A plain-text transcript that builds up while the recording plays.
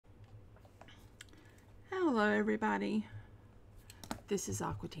Hello everybody, this is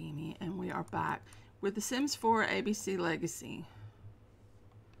Aquatami and we are back with The Sims 4 ABC Legacy.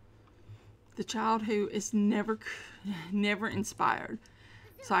 The child who is never inspired.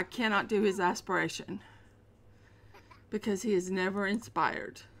 So I cannot do his aspiration because he is never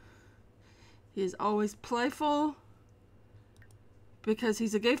inspired. He is always playful because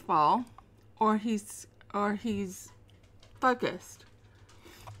he's a goofball, or he's focused.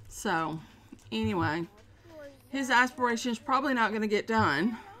 So anyway, his aspiration is probably not going to get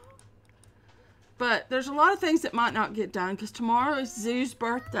done. But there's a lot of things that might not get done because tomorrow is Zoo's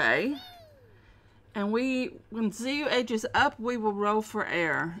birthday. And when Zoo ages up, we will roll for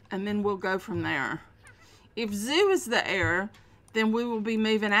heir. And then we'll go from there. If Zoo is the heir, then we will be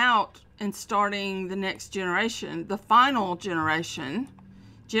moving out and starting the next generation. The final generation.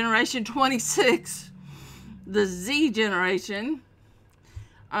 Generation 26. The Z generation.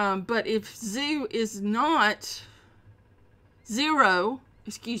 But if Zoo is not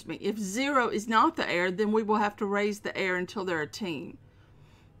if Zero is not the heir, then we will have to raise the heir until they're a teen.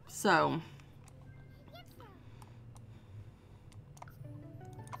 So,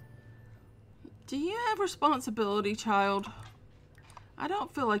 do you have responsibility, child? I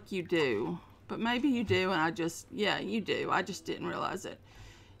don't feel like you do, but maybe you do, and yeah, you do. I just didn't realize it.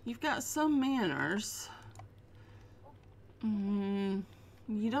 You've got some manners. You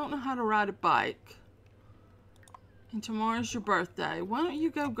don't know how to ride a bike. And tomorrow's your birthday. Why don't you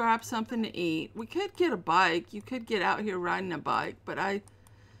go grab something to eat? We could get a bike. You could get out here riding a bike. But I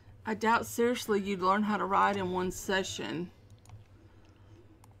doubt seriously you'd learn how to ride in one session.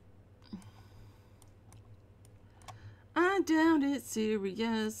 I doubt it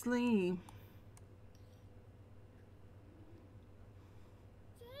seriously.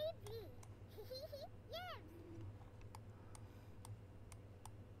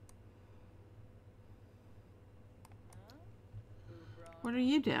 What are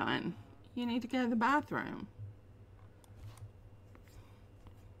you doing? You need to go to the bathroom.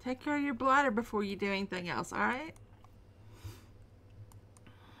 Take care of your bladder before you do anything else, alright?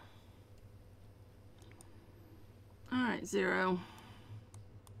 Alright, Zero.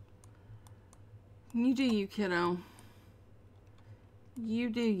 You do you, kiddo.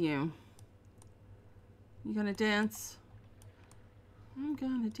 You do you. You gonna dance? I'm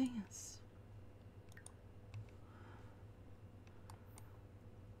gonna dance.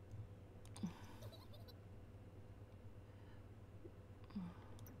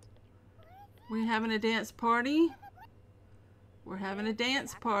 We having a dance party? We're having a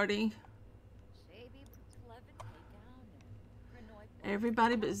dance party.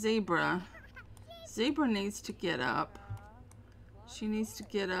 Everybody but Zebra. Zebra needs to get up. She needs to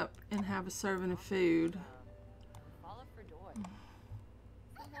get up and have a serving of food.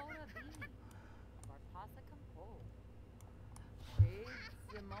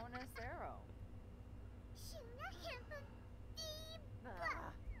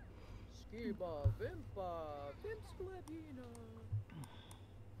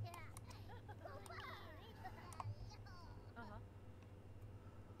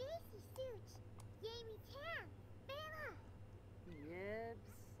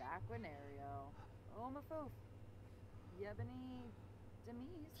 Aquanario, Omafoof, Yebony,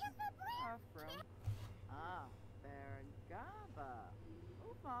 Demise, Arfrum, Bergaba,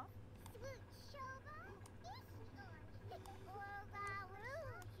 Ufa.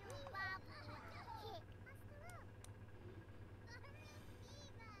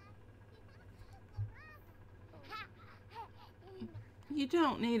 You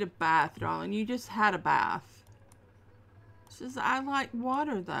don't need a bath, darling. You just had a bath. Says, I like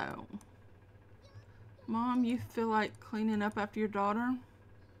water, though. Mom, you feel like cleaning up after your daughter?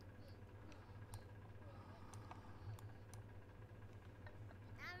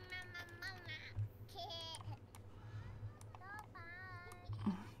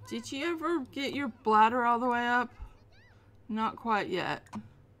 Did you ever get your bladder all the way up? Not quite yet.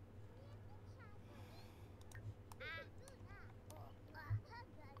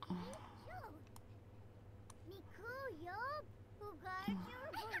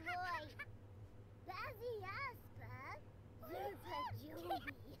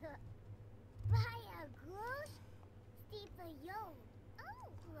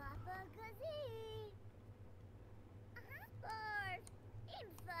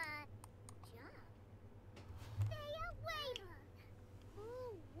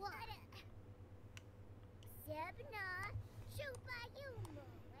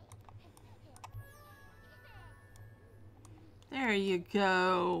 There you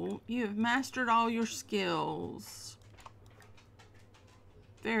go. You have mastered all your skills.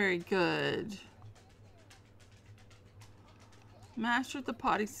 Very good. Mastered the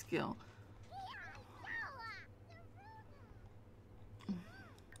potty skill.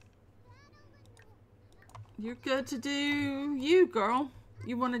 You're good to do you, girl.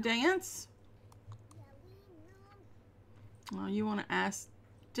 You want to dance? Oh, you want to ask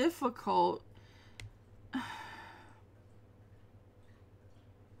difficult.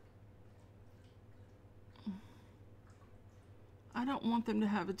 I don't want them to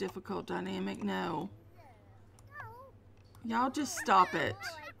have a difficult dynamic, no. Y'all just stop it.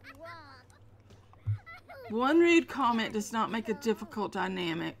 One rude comment does not make a difficult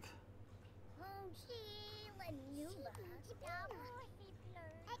dynamic.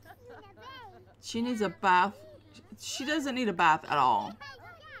 She needs a bath. She doesn't need a bath at all.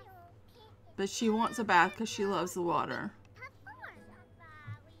 But she wants a bath because she loves the water.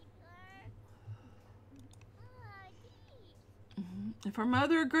 If her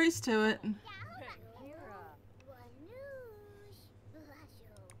mother agrees to it.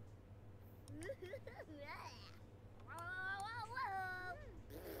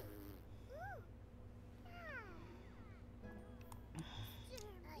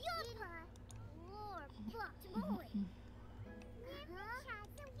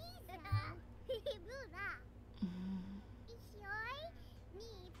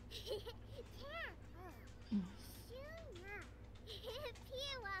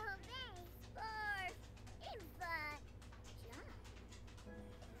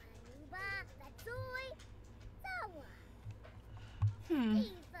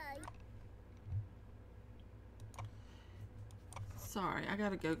 Sorry, I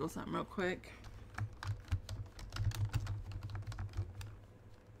gotta Google something real quick.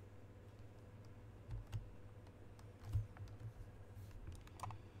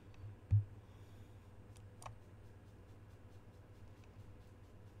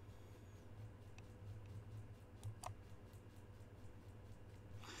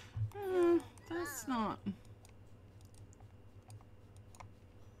 That's not...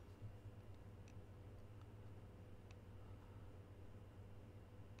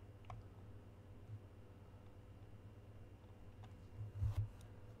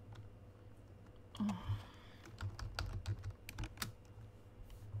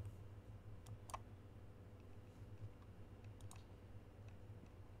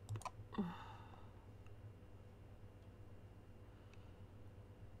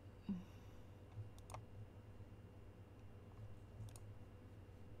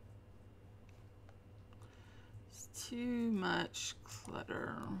 It's too much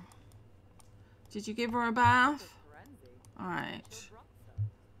clutter. Did you give her a bath? All right.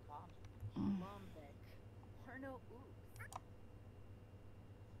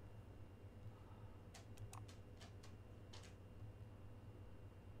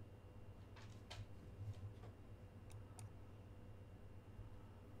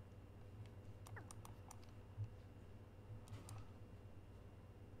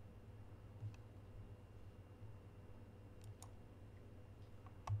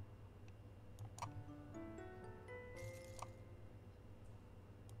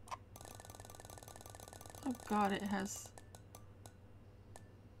 Oh God, it has...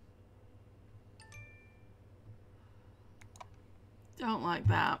 Don't like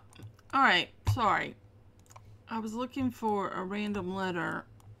that. Alright, sorry. I was looking for a random letter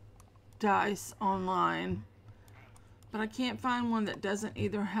dice online, but I can't find one that doesn't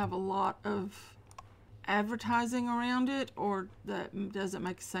either have a lot of advertising around it or that doesn't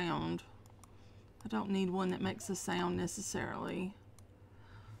make sound. I don't need one that makes a sound necessarily.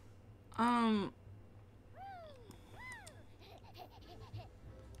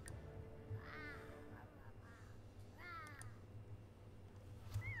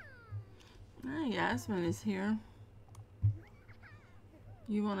 Yasmin is here.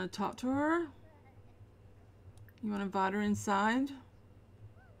 You want to talk to her? You want to invite her inside?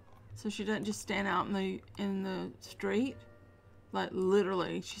 So she doesn't just stand out in the street? Like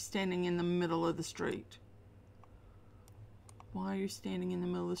literally, she's standing in the middle of the street. Why are you standing in the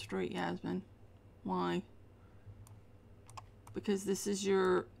middle of the street, Yasmin? Why? Because this is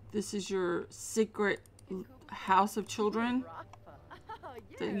your secret house of children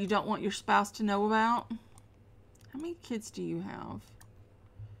that you don't want your spouse to know about? How many kids do you have?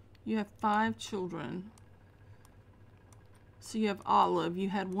 You have 5 children. So you have Olive. You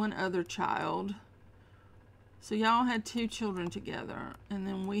had one other child. So y'all had 2 children together. And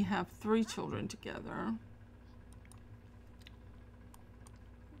then we have 3 children together.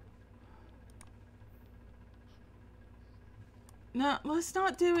 No, let's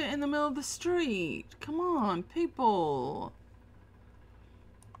not do it in the middle of the street. Come on, people.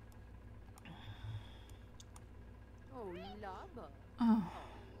 Oh, lava. Oh,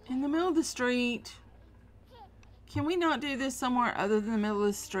 in the middle of the street. Can we not do this somewhere other than the middle of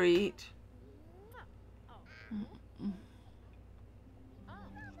the street?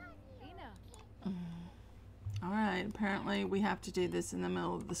 Ina. Alright, apparently we have to do this in the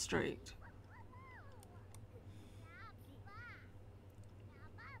middle of the street.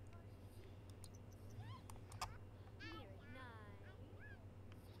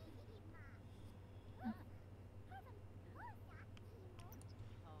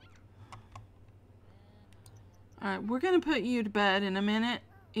 Alright, we're going to put you to bed in a minute,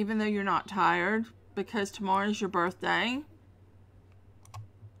 even though you're not tired, because tomorrow's your birthday.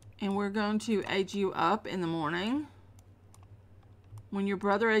 And we're going to age you up in the morning. When your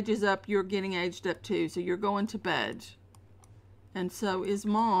brother ages up, you're getting aged up too, so you're going to bed. And so is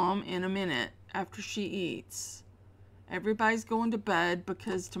Mom in a minute after she eats. Everybody's going to bed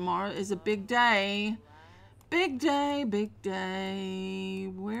because tomorrow is a big day. Big day, big day.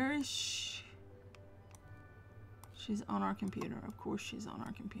 Where is she? She's on our computer. Of course she's on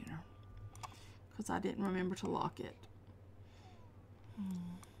our computer. Because I didn't remember to lock it.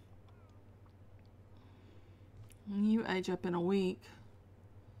 You age up in a week.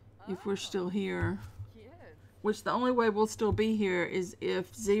 If we're still here. Which the only way we'll still be here is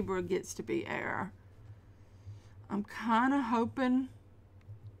if Zebra gets to be heir. I'm kind of hoping.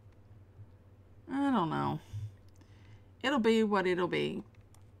 I don't know. It'll be what it'll be.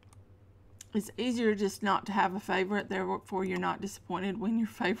 It's easier just not to have a favorite, therefore you're not disappointed when your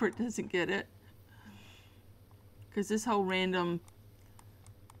favorite doesn't get it. Because this whole random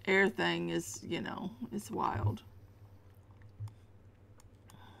heir thing is, you know, it's wild.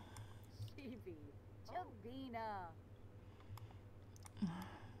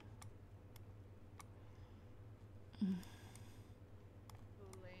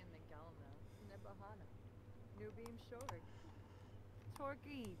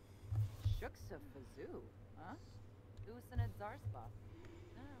 Torky. Shuksa Fazoo, huh? Usana Zarspa.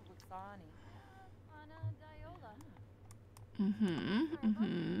 Waxani. Ana Diola.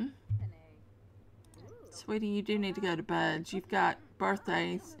 Sweetie, you do need to go to bed. You've got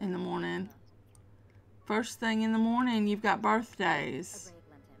birthdays in the morning. First thing in the morning, you've got birthdays.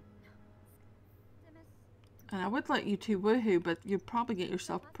 And I would let you two woohoo, but you'd probably get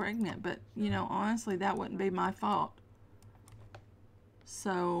yourself pregnant. But, you know, honestly, that wouldn't be my fault.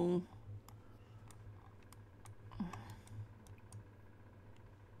 So,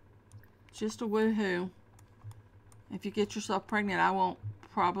 just a woohoo. If you get yourself pregnant, I won't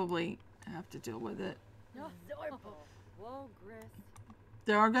probably have to deal with it.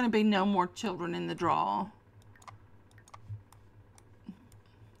 There are going to be no more children in the draw.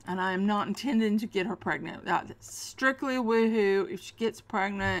 And I am not intending to get her pregnant. That's strictly a woohoo. If she gets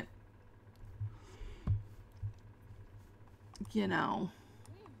pregnant, you know.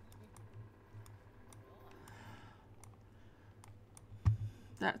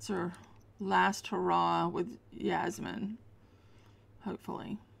 That's her last hurrah with Yasmin.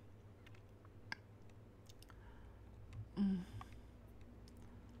 Hopefully. And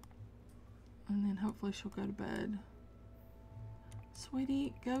then hopefully she'll go to bed.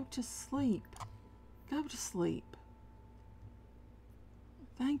 Sweetie, go to sleep. Go to sleep.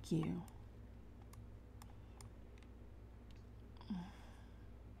 Thank you.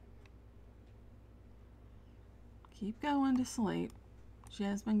 Keep going to sleep. She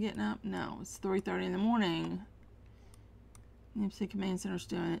has been getting up? No, it's 3:30 in the morning. The MC Command Center's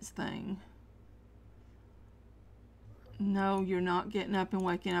doing its thing. No, you're not getting up and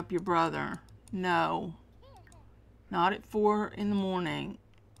waking up your brother. No. Not at 4 in the morning.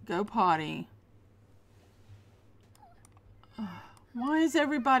 Go potty. Why is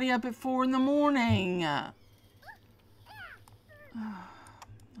everybody up at 4 in the morning? Alright.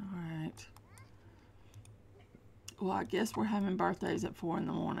 Well, I guess we're having birthdays at 4 in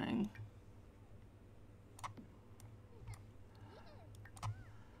the morning.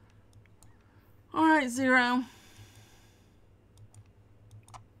 Alright, Zero.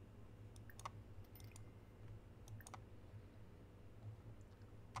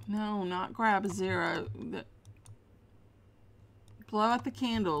 No, not grab a Zero. Blow out the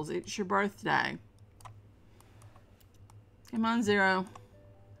candles. It's your birthday. Come on, Zero.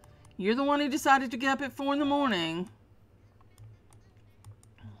 You're the one who decided to get up at 4 in the morning.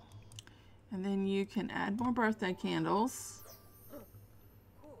 And then you can add more birthday candles.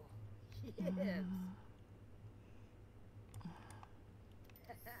 Yes.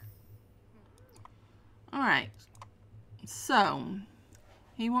 Alright. So,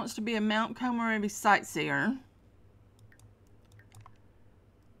 he wants to be a Mount Comoraby sightseer.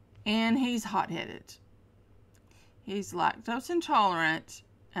 And he's hot-headed. He's lactose intolerant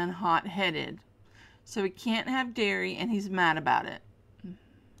and hot-headed. So he can't have dairy, and he's mad about it.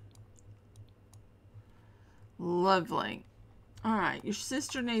 Lovely. All right, your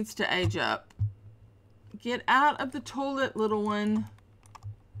sister needs to age up. Get out of the toilet, little one.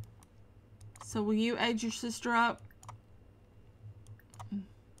 So will you age your sister up?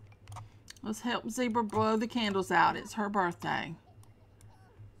 Let's help Zebra blow the candles out. It's her birthday.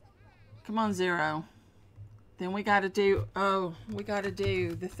 Come on, Zero. Then we got to do, we got to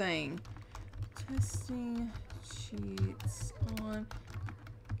do the thing. Testing sheets on.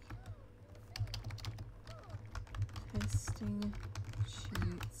 Testing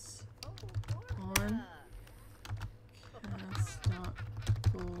sheets on. Cast not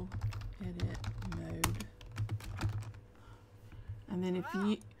full edit mode. And then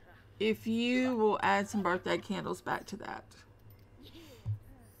if you will add some birthday candles back to that.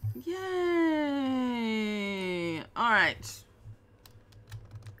 Yay! Alright.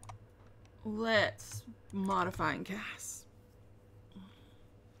 Let's modify and cast.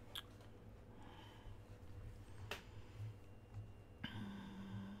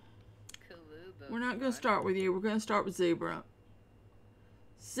 We're not going to start with you. We're going to start with Zebra.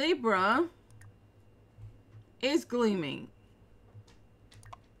 Zebra is gleaming.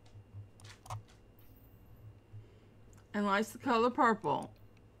 And likes the color purple.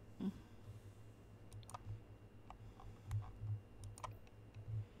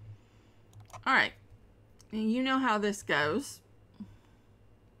 Alright. And you know how this goes.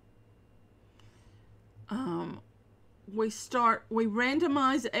 We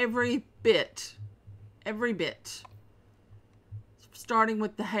randomize every bit. Every bit. Starting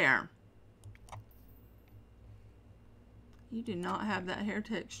with the hair. You do not have that hair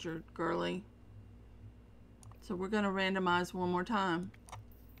texture, girly. So we're going to randomize one more time.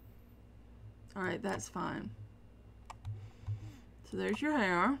 Alright, that's fine. So there's your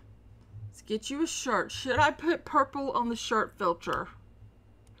hair. Let's get you a shirt. Should I put purple on the shirt filter?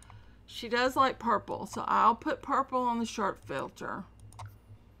 She does like purple, so I'll put purple on the shirt filter.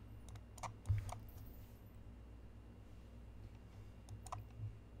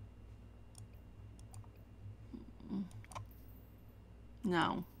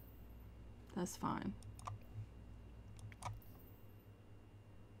 No, that's fine.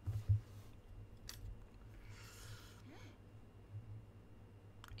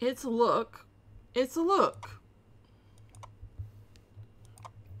 It's a look. It's a look.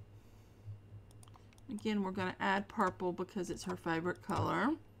 Again, we're going to add purple because it's her favorite color.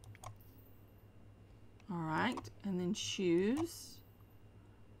 Alright, and then shoes.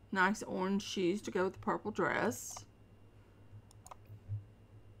 Nice orange shoes to go with the purple dress.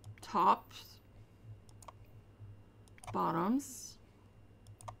 Tops. Bottoms.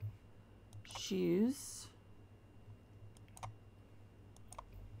 Shoes.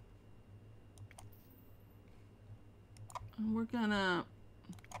 And we're gonna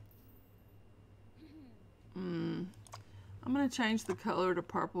I'm gonna change the color to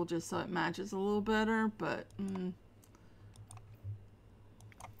purple just so it matches a little better, but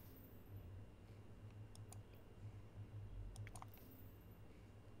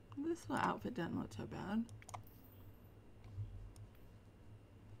this outfit doesn't look so bad.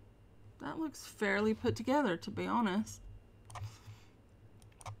 That looks fairly put together, to be honest.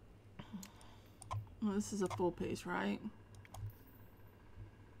 Well, this is a full piece, right?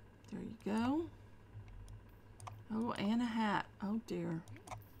 There you go. Oh, and a hat. Oh, dear.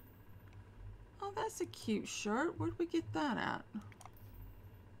 Oh, that's a cute shirt. Where'd we get that at?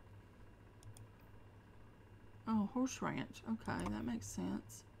 Oh, Horse Ranch. Okay, that makes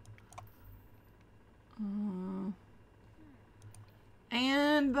sense.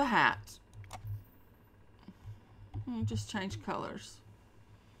 And the hat. Just change colors.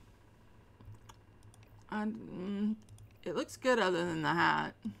 It looks good other than the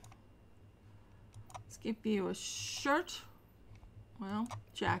hat. Let's give you a shirt. Well,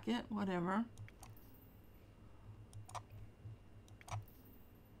 jacket, whatever.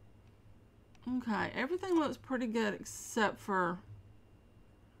 Okay, everything looks pretty good except for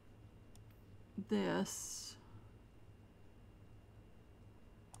this.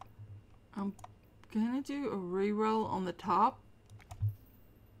 I'm gonna do a re-roll on the top.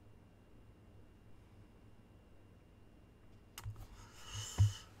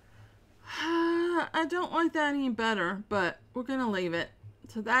 I don't like that any better, but we're gonna leave it.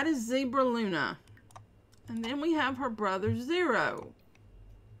 So that is Zebra Luna. And then we have her brother Zero.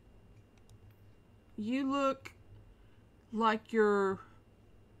 You look like your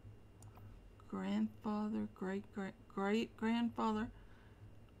grandfather, great-grandfather,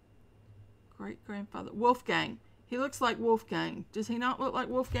 Wolfgang. He looks like Wolfgang. Does he not look like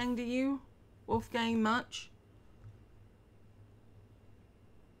Wolfgang to you? Wolfgang much?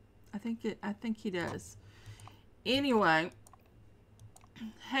 I think he does. Anyway,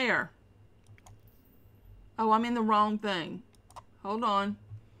 hair. Oh, I'm in the wrong thing. Hold on.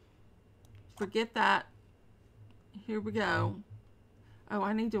 Forget that. Here we go. Oh,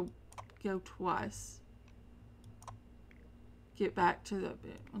 I need to go twice. Get back to the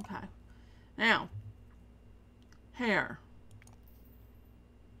bit. Okay. Now, hair.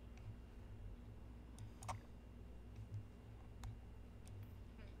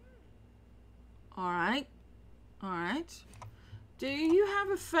 All right. All right. Do you have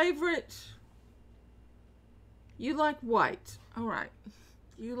a favorite? You like white. All right.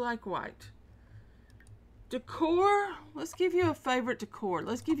 You like white. Decor. Let's give you a favorite decor.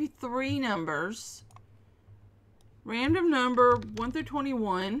 Let's give you 3 numbers. Random number 1 through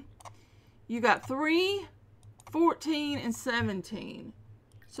 21. You got 3, 14, and 17.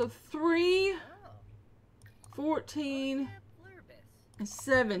 So 3, 14, and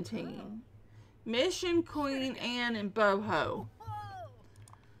 17. Mission, Queen, Anne, and Boho.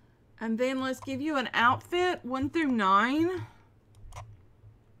 And then let's give you an outfit 1 through 9.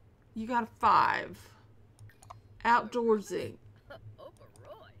 You got a 5. Outdoorsy.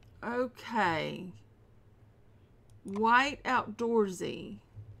 Okay. White outdoorsy.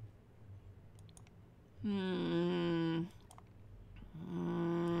 I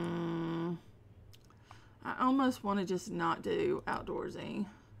almost want to just not do outdoorsy.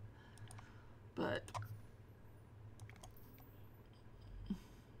 But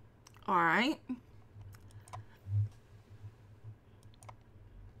all right.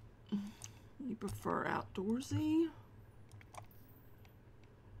 You prefer outdoorsy?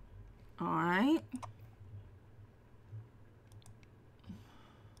 All right.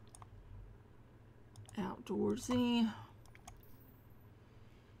 Outdoorsy.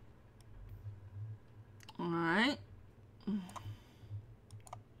 All right.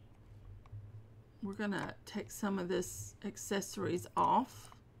 We're gonna take some of this accessories off.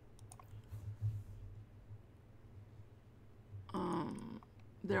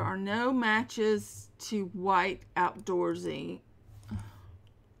 There are no matches to white outdoorsy.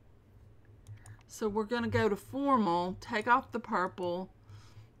 So we're gonna go to formal, take off the purple,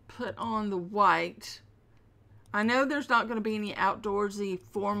 put on the white. I know there's not gonna be any outdoorsy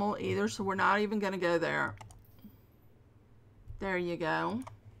formal either, so we're not even gonna go there. There you go.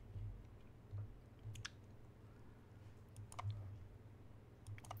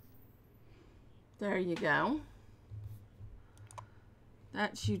 There you go.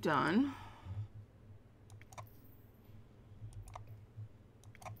 That's you done.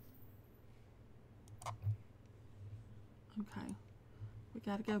 Okay. We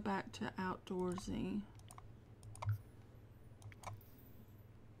got to go back to outdoorsy.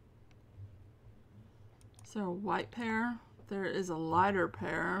 Is there a white pair? There is a lighter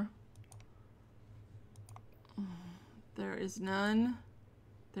pair. There is none.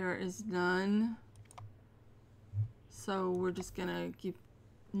 There is none. So we're just gonna keep,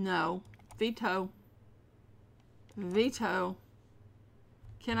 no, veto. Veto.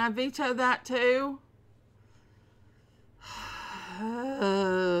 Can I veto that too?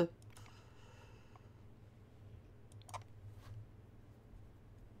 All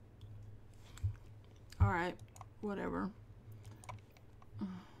right, whatever.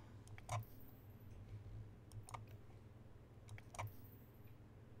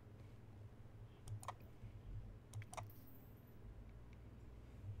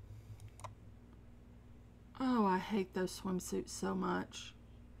 Oh, I hate those swimsuits so much.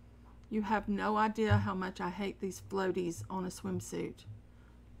 You have no idea how much I hate these floaties on a swimsuit.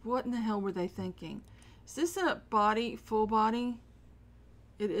 What in the hell were they thinking? Is this a body, full body?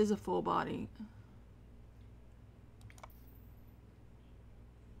 It is a full body.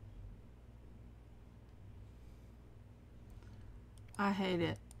 I hate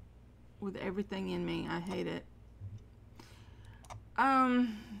it. With everything in me, I hate it.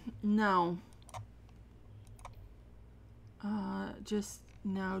 No. Just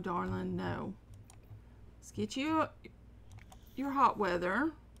no, darling, no. Let's get you your hot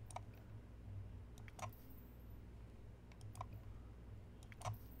weather.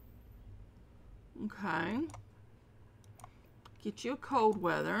 Okay. Get you a cold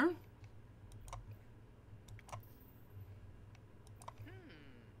weather.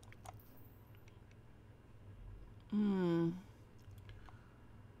 All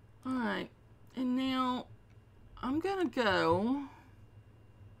right. And now I'm gonna go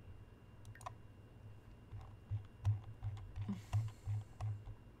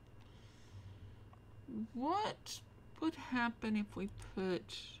what would happen if we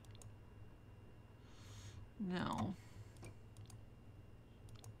put... No.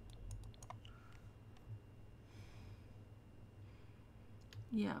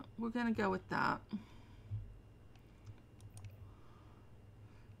 Yeah, we're gonna go with that.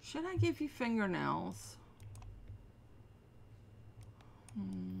 Should I give you fingernails?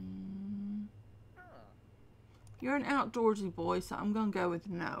 You're an outdoorsy boy, so I'm gonna go with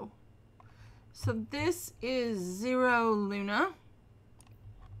no. So this is 0 Luna.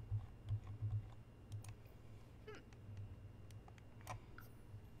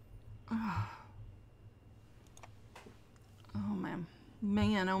 Oh man.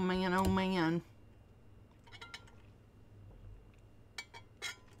 Man, oh man, oh man.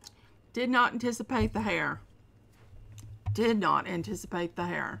 Did not anticipate the hair. Did not anticipate the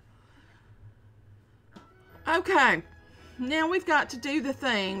hair. Okay. Now we've got to do the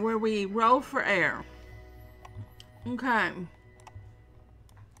thing where we roll for air. Okay.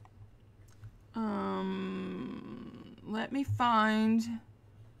 Let me find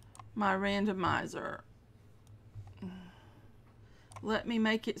my randomizer. Let me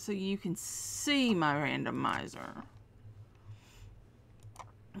make it so you can see my randomizer.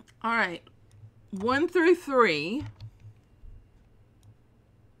 All right. 1 through 3.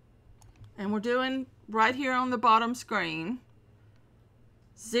 And we're doing right here on the bottom screen.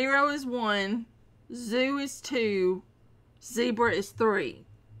 0 is 1. Zoo is 2. Zebra is 3.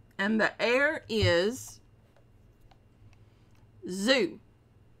 And the air is zoo.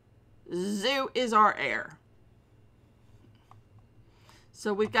 Zoo is our air.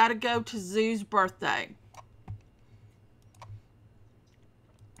 So we've got to go to Zoo's birthday.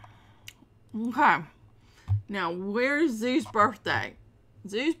 Okay. Now, where's Zoo's birthday?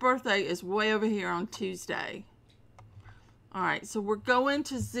 Zoo's birthday is way over here on Tuesday. Alright, so we're going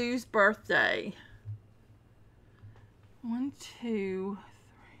to Zoo's birthday. 1, 2, 3.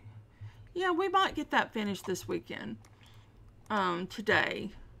 Yeah, we might get that finished this weekend.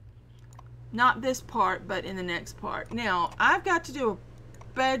 Today. Not this part, but in the next part. Now, I've got to do a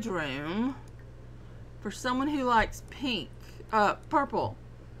bedroom for someone who likes pink. Purple.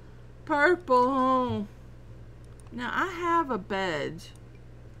 Purple. Now, I have a bed.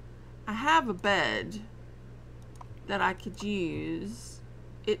 I have a bed that I could use.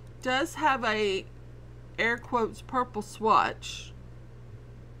 It does have a air quotes purple swatch.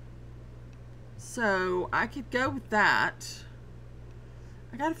 So, I could go with that.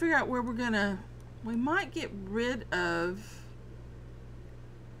 I gotta figure out where we're gonna... We might get rid of...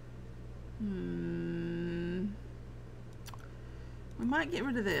 We might get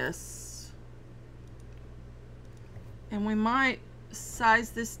rid of this. And we might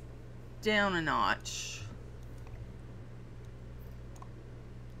size this down a notch.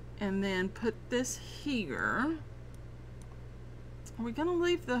 And then put this here. Are we gonna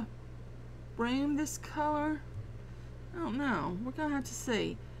leave the room this color? I don't know. We're gonna have to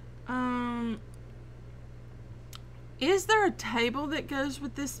see. Is there a table that goes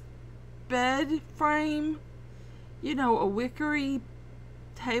with this bed frame? You know, a wickery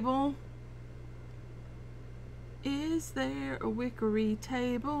table. Is there a wickery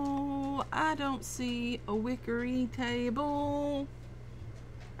table? I don't see a wickery table.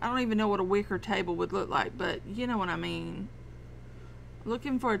 I don't even know what a wicker table would look like, but you know what I mean.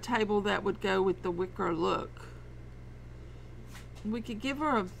 Looking for a table that would go with the wicker look. We could give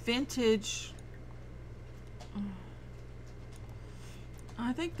her a vintage...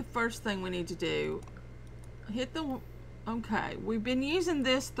 I think the first thing we need to do... Hit the... Okay, we've been using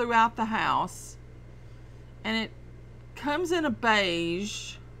this throughout the house. And it comes in a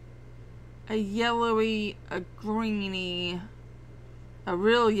beige, a yellowy, a greeny, a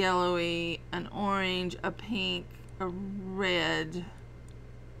real yellowy, an orange, a pink, a red.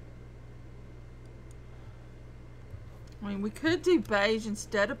 I mean, we could do beige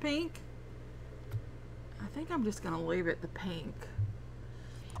instead of pink. I think I'm just going to leave it the pink.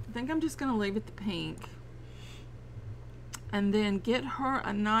 I think I'm just going to leave it the pink. And then get her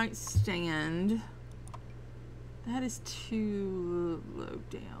a nightstand. That is too low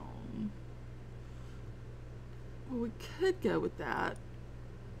down. Well, we could go with that.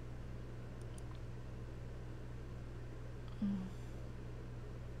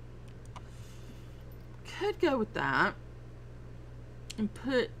 Could go with that. And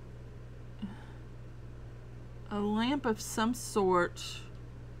put a lamp of some sort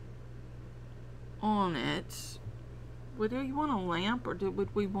on it. Would you want a lamp, or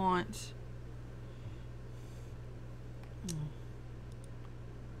would we want...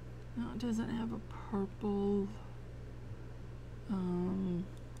 No, it doesn't have a purple.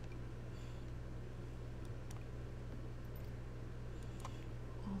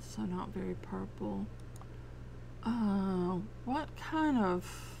 Also not very purple. What kind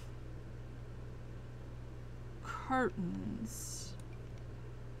of curtains?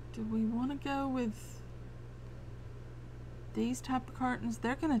 Do we want to go with these type of curtains?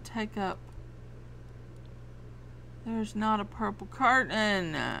 They're going to take up... There's not a purple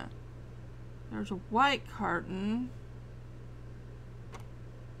curtain. There's a white curtain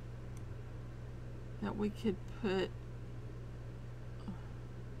that we could put...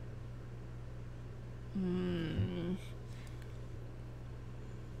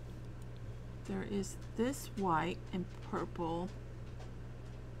 There is this white and purple.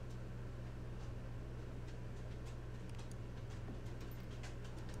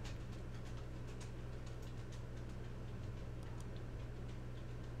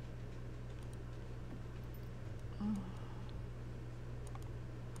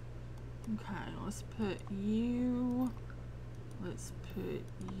 Okay, let's put you. Let's put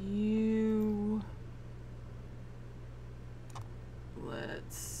you.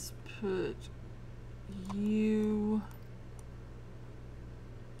 Let's put you.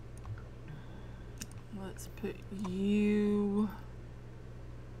 Let's put you.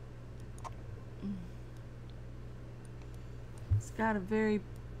 It's got a very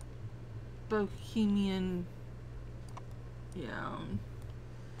bohemian, yeah.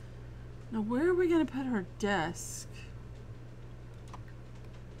 Now where are we going to put her desk?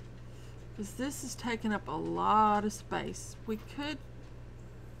 Because this is taking up a lot of space. We could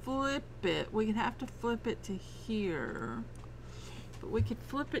flip it. We'd have to flip it to here. But we could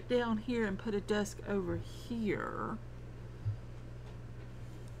flip it down here and put a desk over here.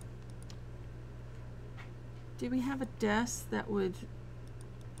 Do we have a desk that would...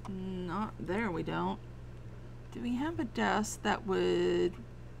 Not there, we don't. Do we have a desk that would...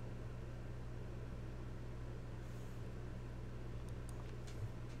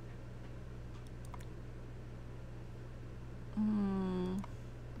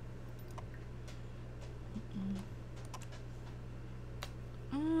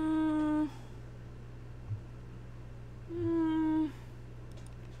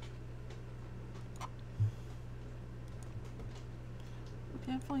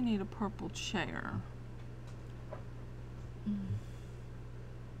 Definitely need a purple chair.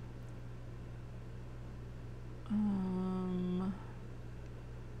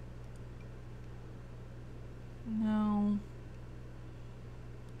 No.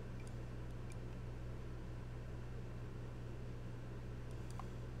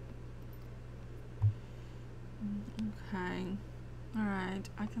 Okay. All right,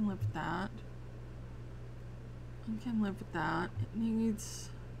 I can live with that. I can live with that. It needs...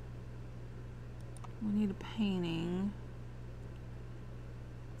 We need a painting.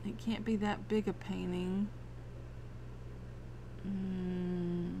 It can't be that big a painting.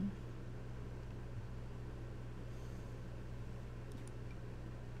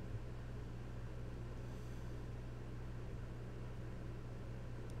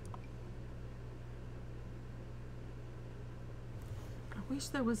 I wish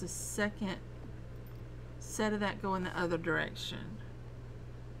there was a second set of that going the other direction.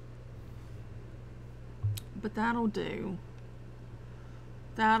 But that'll do.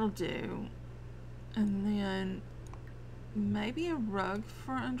 That'll do. And then maybe a rug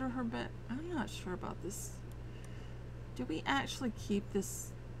for under her bed. I'm not sure about this. Do we actually keep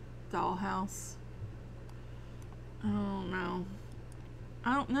this dollhouse? I don't know.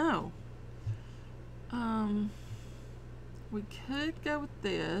 I don't know. We could go with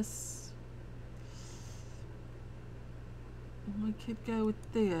this. We could go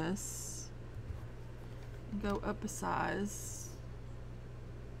with this. And go up a size.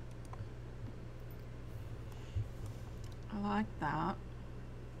 I like that.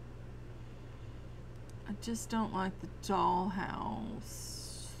 I just don't like the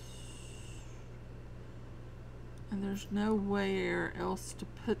dollhouse. And there's nowhere else to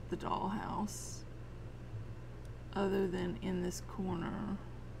put the dollhouse other than in this corner.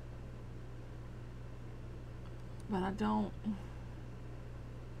 But I don't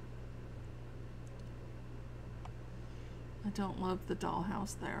love the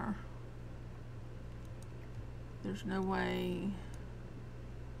dollhouse there. There's no way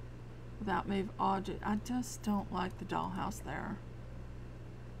without move object. I just don't like the dollhouse there.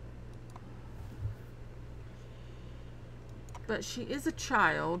 But she is a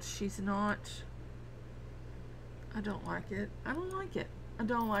child. She's not... I don't like it. I don't like it. I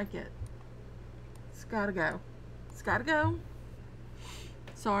don't like it. It's gotta go. It's gotta go.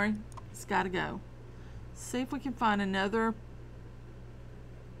 Sorry. It's gotta go. See if we can find another...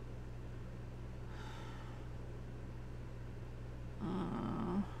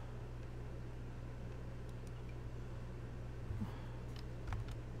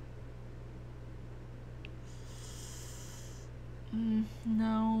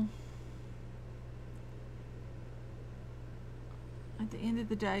 No. At the end of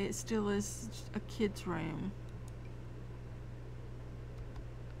the day, it still is a kid's room.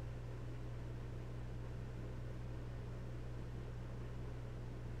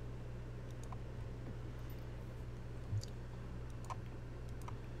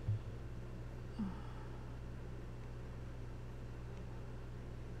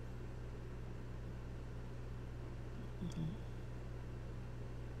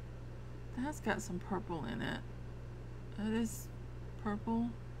 That's got some purple in it. It is purple.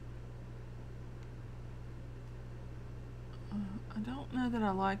 I don't know that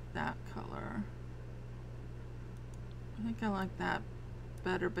I like that color. I think I like that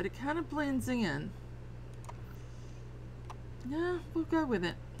better, but it kind of blends in. Yeah, we'll go with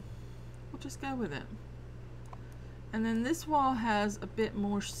it. We'll just go with it. And then this wall has a bit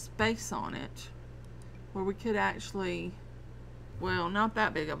more space on it where we could actually, well, not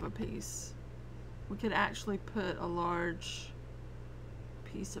that big of a piece. We could actually put a large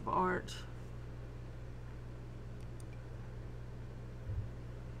piece of art.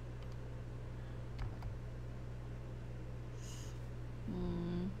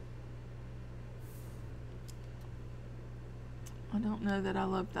 I don't know that I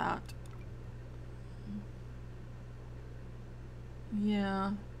love that.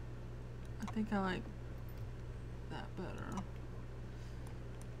 Yeah, I think I like that better.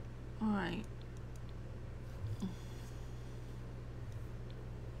 All right.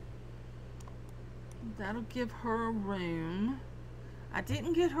 That'll give her a room. I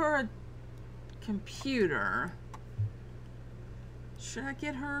didn't get her a computer. Should I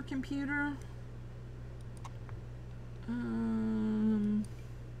get her a computer? We'll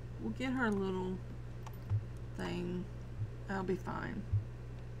get her a little thing. That'll be fine.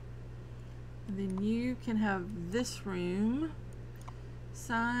 And then you can have this room.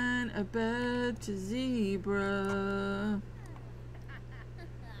 Sign a bed to zebra.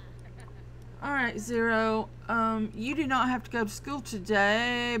 Alright, Zero. You do not have to go to school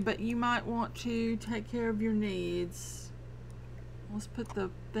today, but you might want to take care of your needs. Let's put the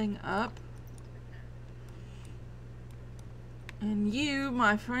thing up. And you,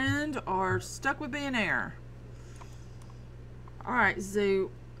 my friend, are stuck with being air. Alright,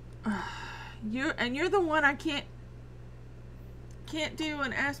 Zoo. You're the one I can't do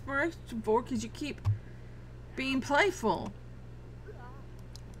an aspiration for because you keep being playful.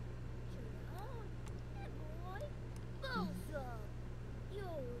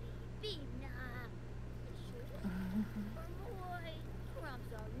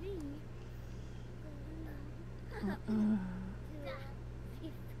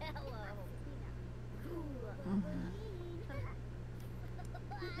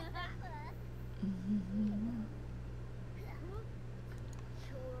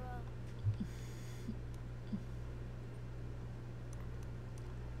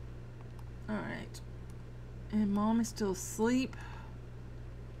 Alright. And Mom is still asleep.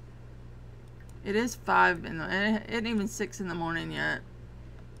 It is 5 in the, it ain't even 6 in the morning yet.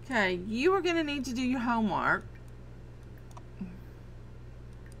 Okay, you are gonna need to do your homework.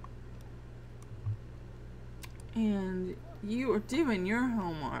 And you are doing your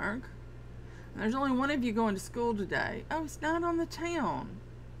homework. There's only one of you going to school today. Oh, it's Night on the Town.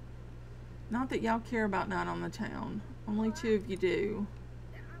 Not that y'all care about Night on the Town. Only 2 of you do.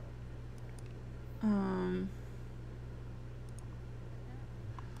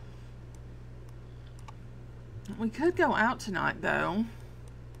 We could go out tonight, though.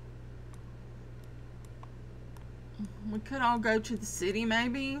 We could all go to the city,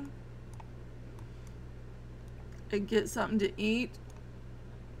 maybe. And get something to eat.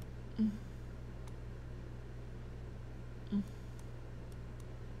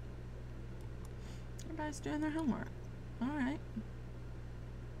 Everybody's doing their homework. Alright.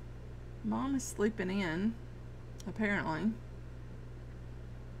 Mom is sleeping in, apparently.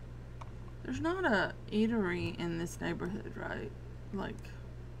 There's not a eatery in this neighborhood, right? Like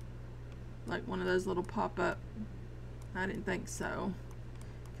one of those little pop-up. I didn't think so.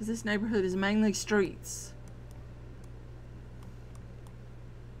 Because this neighborhood is mainly streets.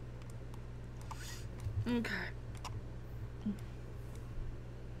 Okay.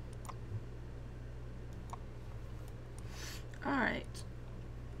 Alright.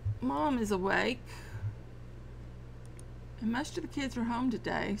 Mom is awake. And most of the kids are home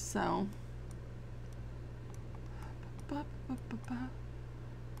today, so.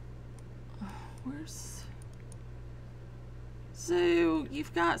 Where's Zoo?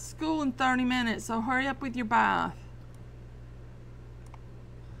 You've got school in 30 minutes, so hurry up with your bath.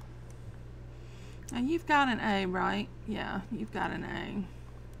 Now you've got an A, right? Yeah, you've got an A.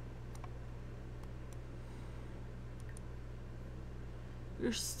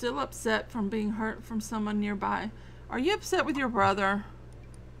 You're still upset from being hurt from someone nearby. Are you upset with your brother?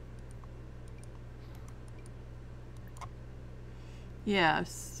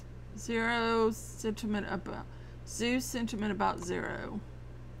 Yes. 0 sentiment about Zeus sentiment about 0.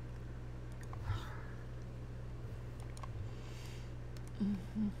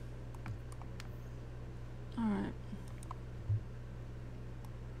 Alright.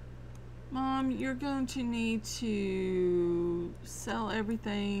 Mom, you're going to need to sell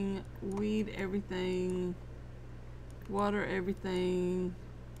everything, weed everything, water everything.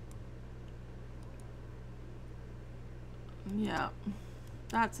 Yeah,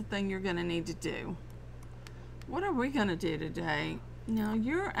 that's the thing you're going to need to do. What are we going to do today? Now,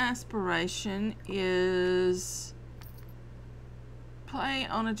 your aspiration is play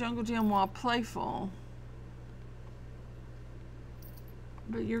on a jungle gym while playful.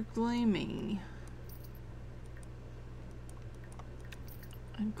 But you're gloomy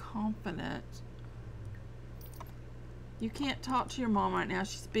and confident. You can't talk to your mom right now.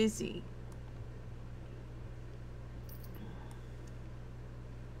 She's busy.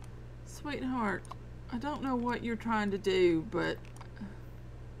 Sweetheart, I don't know what you're trying to do, but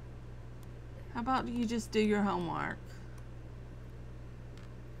how about you just do your homework?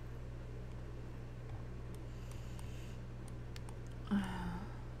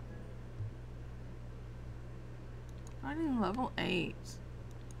 Writing level 8.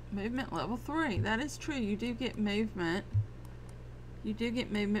 Movement level 3. That is true. You do get movement. You do get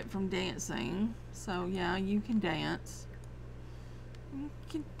movement from dancing. So yeah, you can dance. You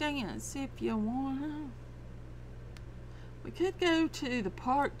can dance if you wanna. We could go to the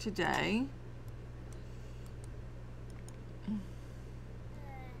park today.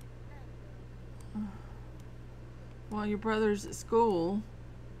 While your brother's at school.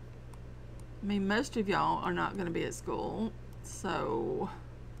 I mean, most of y'all are not going to be at school, so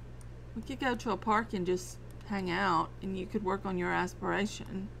we could go to a park and just hang out, and you could work on your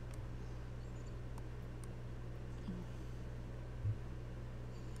aspiration.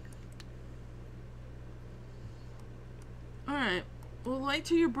 Alright, we'll wait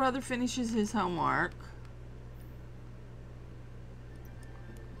till your brother finishes his homework.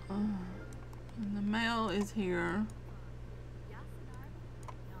 And the mail is here.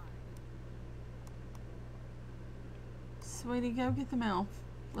 Sweetie, go get the mail.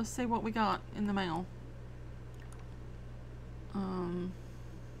 Let's see what we got in the mail.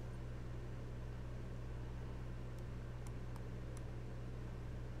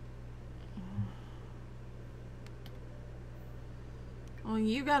 Well,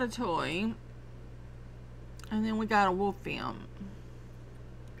 you got a toy. And then we got a wolf film.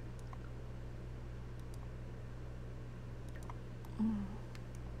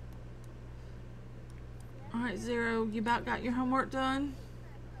 Alright, 0, you about got your homework done?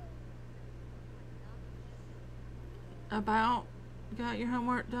 About got your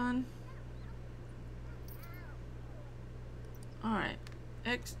homework done? Alright.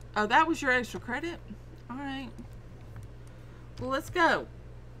 Oh, that was your extra credit? Alright. Well, let's go.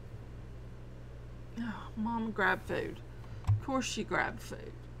 Oh, Mom grabbed food. Of course she grabbed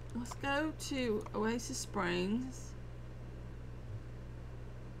food. Let's go to Oasis Springs.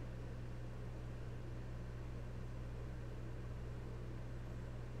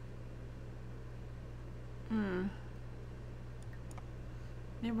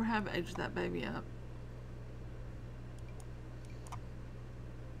 Never have aged that baby up.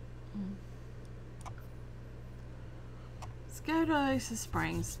 Let's go to Oasis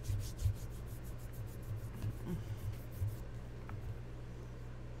Springs.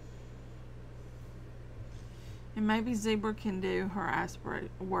 And maybe Zebra can do her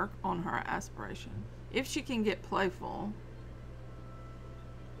work on her aspiration. If she can get playful.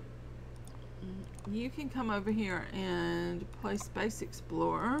 You can come over here and play Space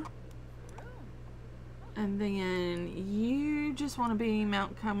Explorer. And then you just want to be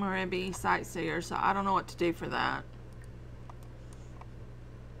Mount Komorebi sightseer, so I don't know what to do for that.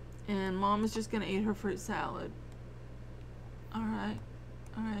 And Mom is just going to eat her fruit salad. Alright.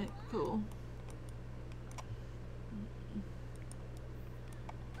 Alright, cool.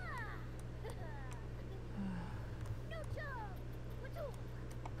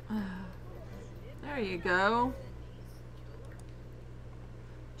 There you go.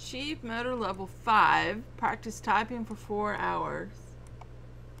 Achieve motor level 5. Practice typing for 4 hours.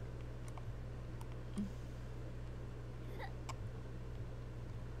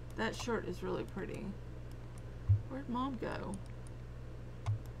 That shirt is really pretty. Where'd Mom go?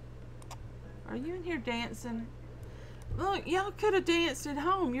 Are you in here dancing? Look, y'all could have danced at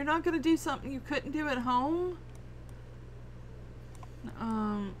home. You're not going to do something you couldn't do at home?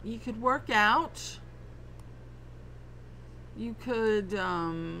 You could work out. You could,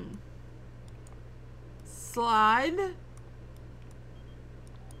 slide.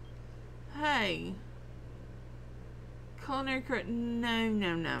 Hey. Culinary career. No,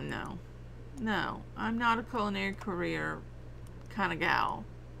 no, no, no. No, I'm not a culinary career kind of gal.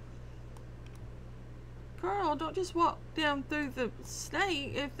 Girl, don't just walk down through the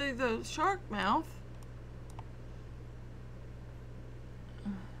snake, through the shark mouth.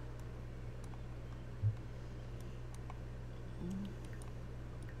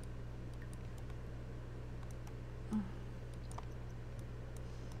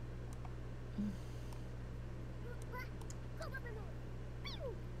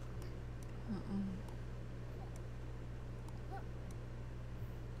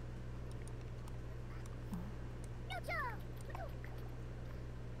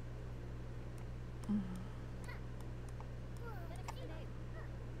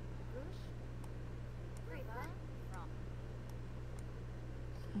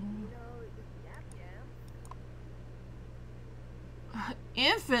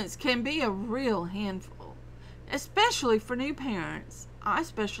 Infants can be a real handful, especially for new parents. I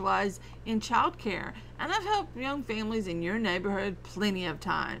specialize in childcare, and I've helped young families in your neighborhood plenty of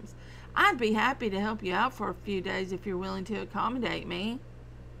times. I'd be happy to help you out for a few days if you're willing to accommodate me.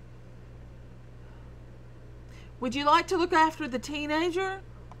 Would you like to look after the teenager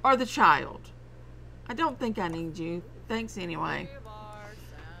or the child? I don't think I need you. Thanks anyway.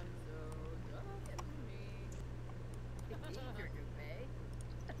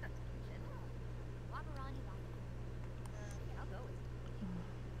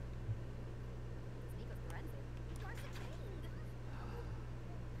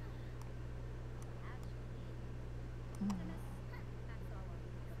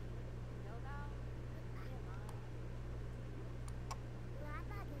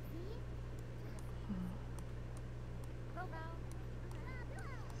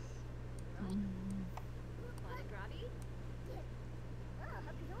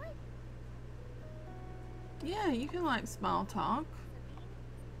 Yeah, you can like small talk.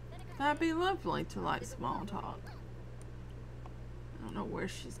 That'd be lovely to like small talk. I don't know where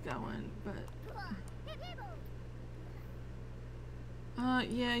she's going, but...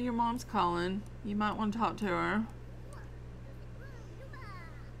 yeah, your mom's calling. You might want to talk to her.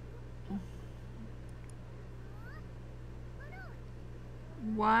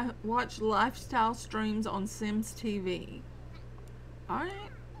 Watch lifestyle streams on Sims TV. Alright.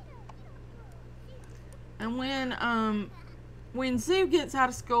 And when Zoo gets out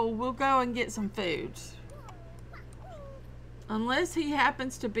of school, we'll go and get some food. Unless he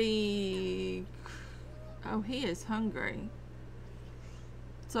happens to be... Oh, he is hungry.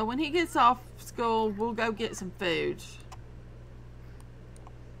 So when he gets off school, we'll go get some food.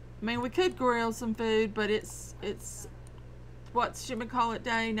 I mean, we could grill some food, but it's whatchamacallit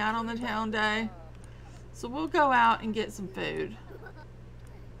day, not on the town day. So we'll go out and get some food.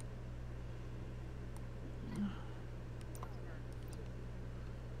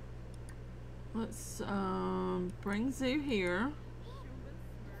 Let's bring Zoo here.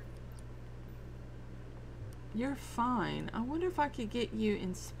 You're fine. I wonder if I could get you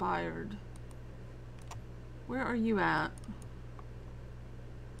inspired. Where are you at?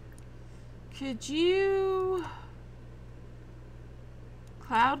 Could you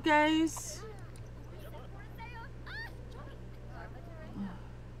cloud gaze?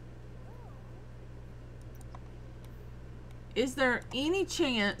 Is there any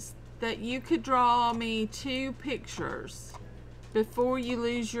chance that you could draw me 2 pictures before you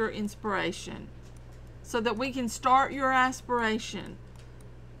lose your inspiration so that we can start your aspiration,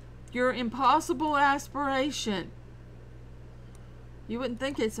 your impossible aspiration? You wouldn't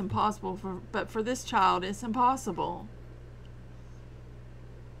think it's impossible, but for this child it's impossible.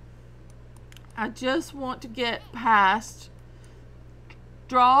 I just want to get past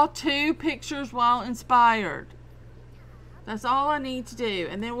draw 2 pictures while inspired. That's all I need to do,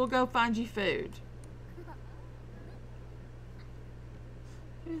 and then we'll go find you food.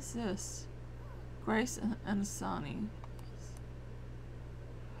 Who is this? Grace and Asani.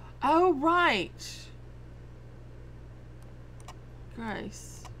 Oh, right.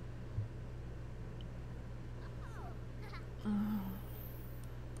 Grace.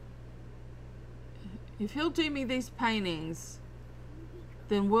 If he'll do me these paintings,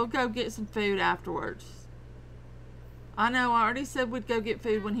 then we'll go get some food afterwards. I know I already said we'd go get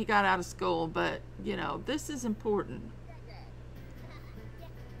food when he got out of school, but, you know, this is important.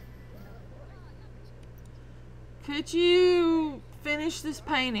 Could you finish this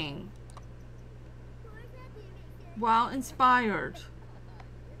painting while inspired?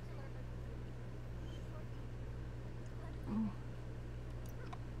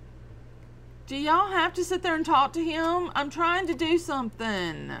 Do y'all have to sit there and talk to him? I'm trying to do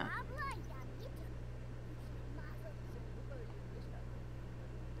something.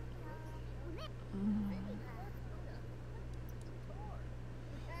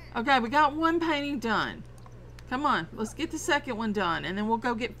 Okay, we got one painting done. Come on, let's get the second one done, and then we'll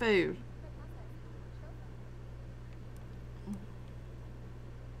go get food.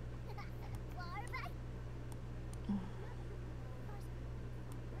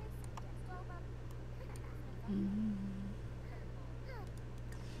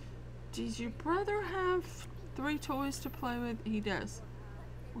 Does your brother have 3 toys to play with? He does.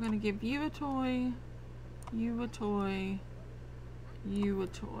 We're going to give you a toy, you a toy, you a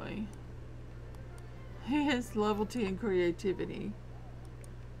toy. He has loyalty and creativity.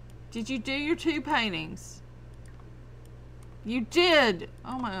 Did you do your 2 paintings? You did!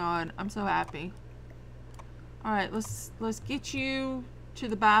 Oh my god, I'm so happy. Alright, let's get you to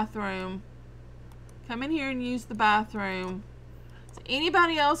the bathroom. Come in here and use the bathroom. Does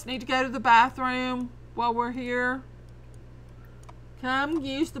anybody else need to go to the bathroom while we're here? Come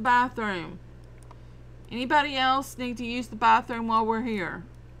use the bathroom. Anybody else need to use the bathroom while we're here?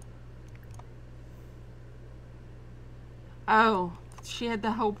 Oh, she had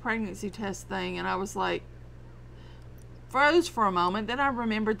the whole pregnancy test thing, and I was like, froze for a moment. Then I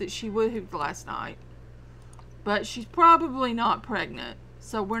remembered that she woohooed last night. But she's probably not pregnant,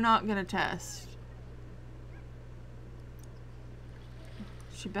 so we're not going to test.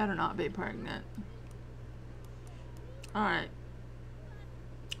 She better not be pregnant. Alright.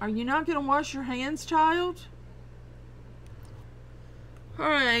 Are you not going to wash your hands, child?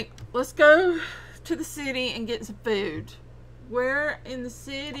 Alright, let's go to the city and get some food. Where in the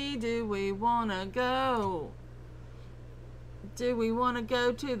city do we want to go? Do we want to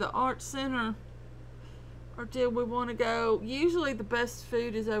go to the art center? Or do we want to go... Usually the best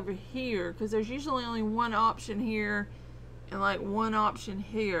food is over here, because there's usually only one option here and like one option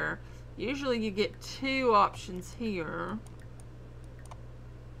here. Usually you get 2 options here.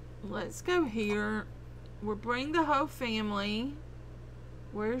 Let's go here. We'll bring the whole family.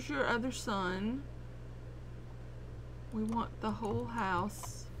 Where's your other son? We want the whole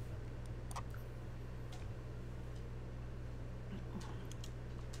house.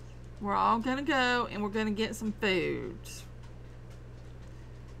 We're all gonna go and we're gonna get some food.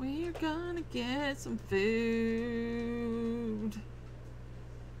 We're gonna get some food.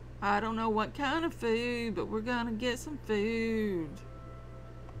 I don't know what kind of food, but we're gonna get some food.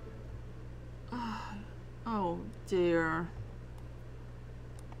 Oh dear.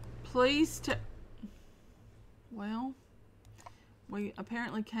 Please well, we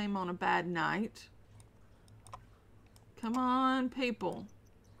apparently came on a bad night. Come on, people.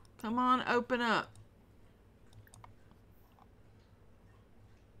 Come on, open up.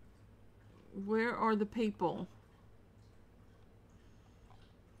 Where are the people?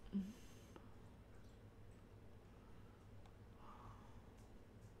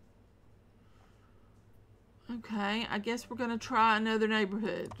 Okay, I guess we're gonna try another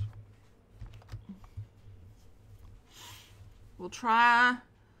neighborhood. We'll try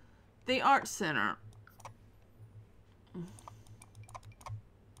the art center.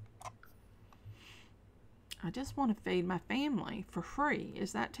 I just want to feed my family for free.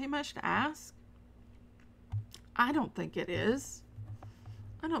 Is that too much to ask? I don't think it is.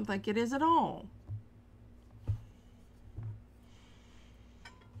 I don't think it is at all.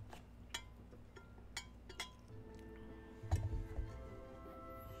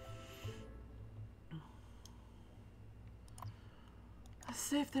 Let's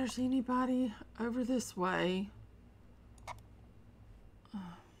see if there's anybody over this way.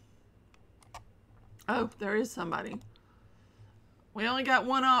 Oh, there is somebody. We only got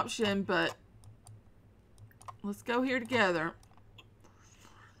one option, but let's go here together.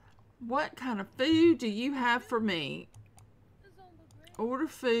 What kind of food do you have for me? Order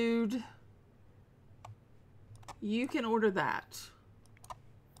food. You can order that.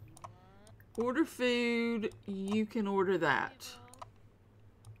 Order food. You can order that.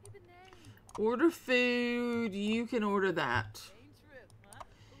 Order food. You can order that.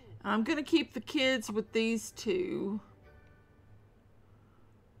 I'm going to keep the kids with these 2.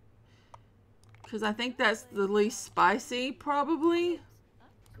 Because I think that's the least spicy, probably.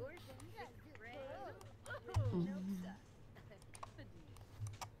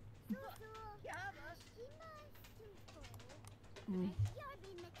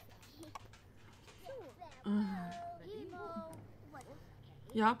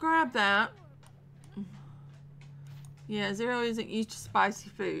 Y'all grab that. Yeah, Zero isn't used to spicy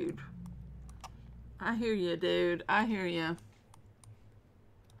food. I hear you, dude. I hear you.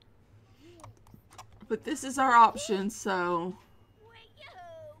 But this is our option, so...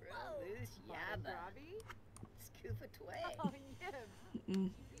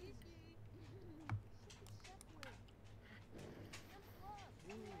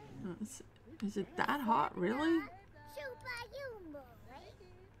 Is it that hot, really?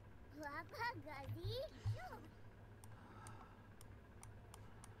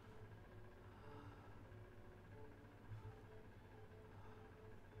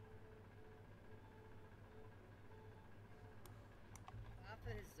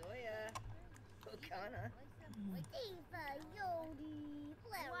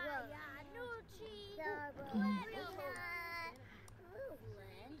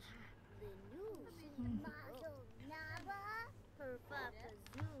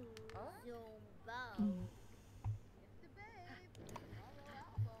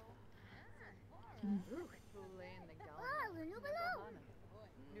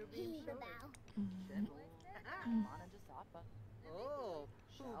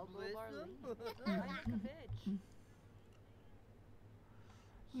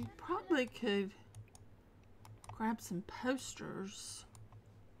 We probably could grab some posters.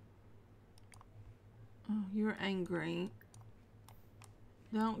 Oh, you're angry.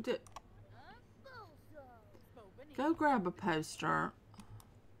 Don't do... Go grab a poster.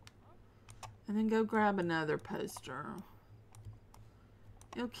 And then go grab another poster.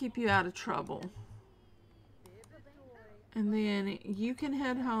 It'll keep you out of trouble. And then you can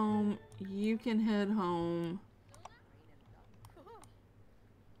head home. You can head home.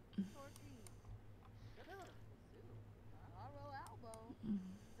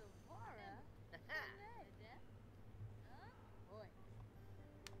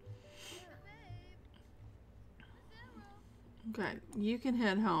 Okay, you can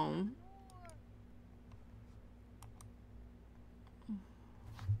head home.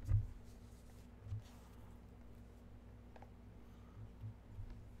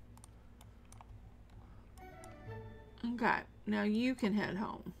 Okay, now you can head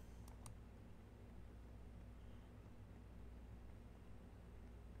home.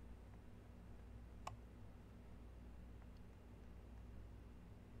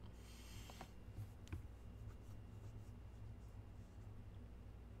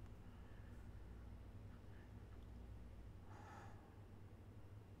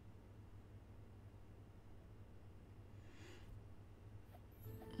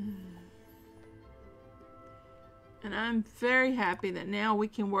 And I'm very happy that now we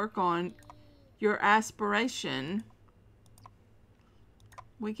can work on your aspiration.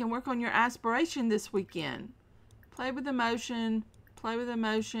 We can work on your aspiration this weekend. Play with emotion, play with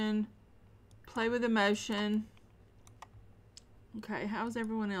emotion, play with emotion. Okay, how's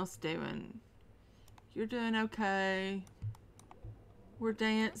everyone else doing? You're doing okay. We're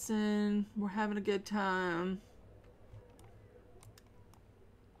dancing. We're having a good time.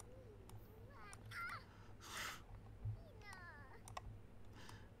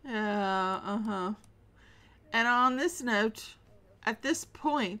 Yeah, And on this note, at this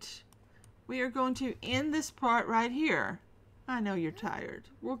point, we are going to end this part right here. I know you're tired.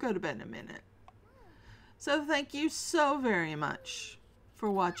 We'll go to bed in a minute. So thank you so very much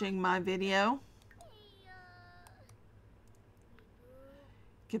for watching my video.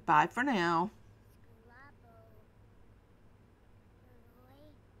 Goodbye for now.